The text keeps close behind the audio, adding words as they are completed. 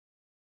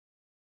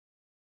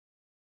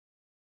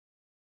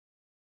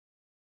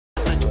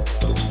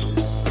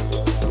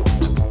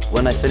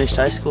When I finished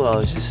high school, I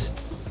was just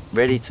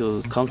ready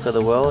to conquer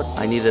the world.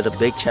 I needed a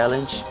big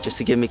challenge just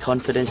to give me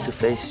confidence to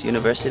face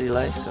university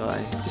life, so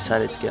I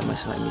decided to get my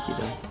Sona'i Miki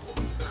done.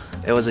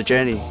 It was a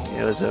journey.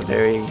 It was a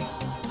very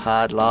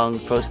hard, long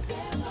process.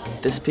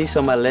 This piece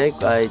on my leg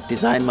I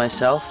designed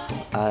myself.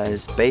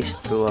 It's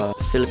based through a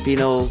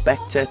Filipino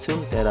back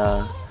tattoo that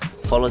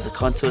follows the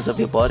contours of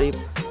your body.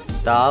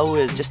 Tatau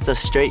is just a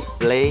straight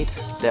blade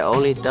that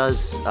only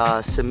does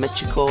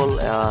symmetrical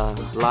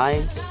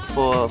lines.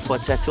 For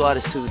tattoo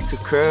artists to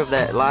curve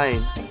that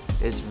line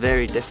is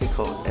very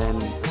difficult, and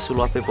the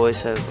Suluape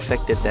boys have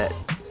perfected that.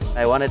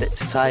 I wanted it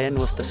to tie in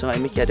with the Sona'i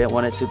Miki. I didn't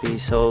want it to be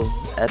so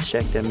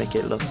abstract and make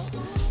it look,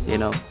 you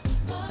know,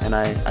 and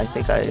I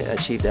think I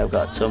achieved that. I've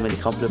got so many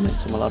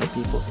compliments from a lot of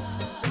people.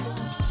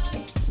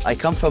 I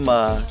come from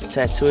a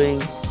tattooing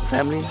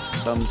family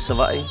from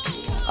Fesola'i.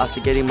 After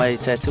getting my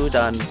tattoo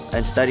done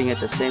and studying at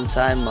the same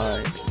time,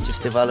 I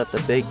just developed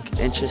a big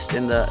interest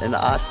in the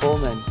art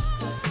form and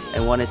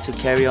wanted to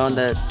carry on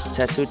the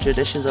tattoo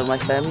traditions of my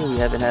family. We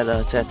haven't had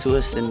a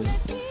tattooist in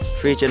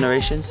 3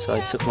 generations, so I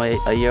took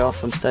a year off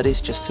from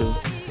studies just to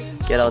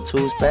get our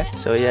tools back.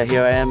 So yeah,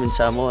 here I am in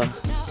Samoa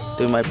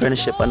doing my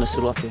apprenticeship under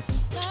Suluape.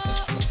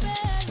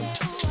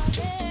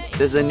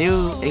 There's a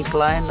new ink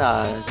line,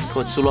 it's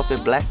called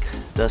Suluape Black.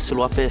 The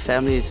Suluape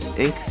family's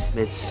ink.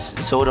 It's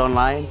sold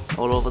online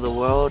all over the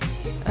world,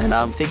 and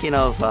I'm thinking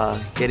of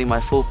getting my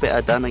full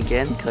pita done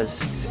again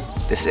because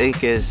this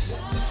ink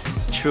is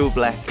true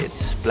black.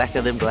 It's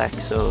blacker than black,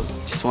 so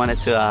just wanted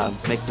to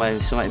make my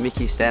Sona'i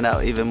Miki stand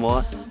out even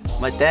more.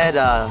 My dad,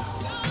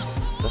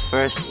 the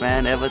first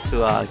man ever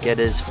to get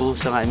his full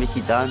Sona'i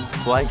Miki done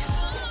twice.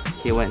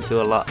 He went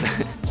through a lot.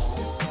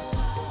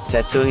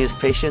 Tattooing is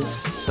patience,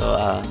 so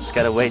just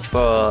gotta wait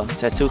for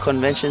tattoo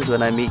conventions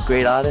when I meet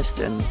great artists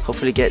and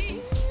hopefully get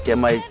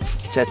my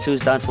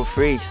tattoos done for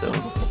free. So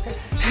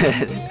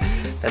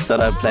that's what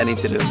I'm planning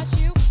to do.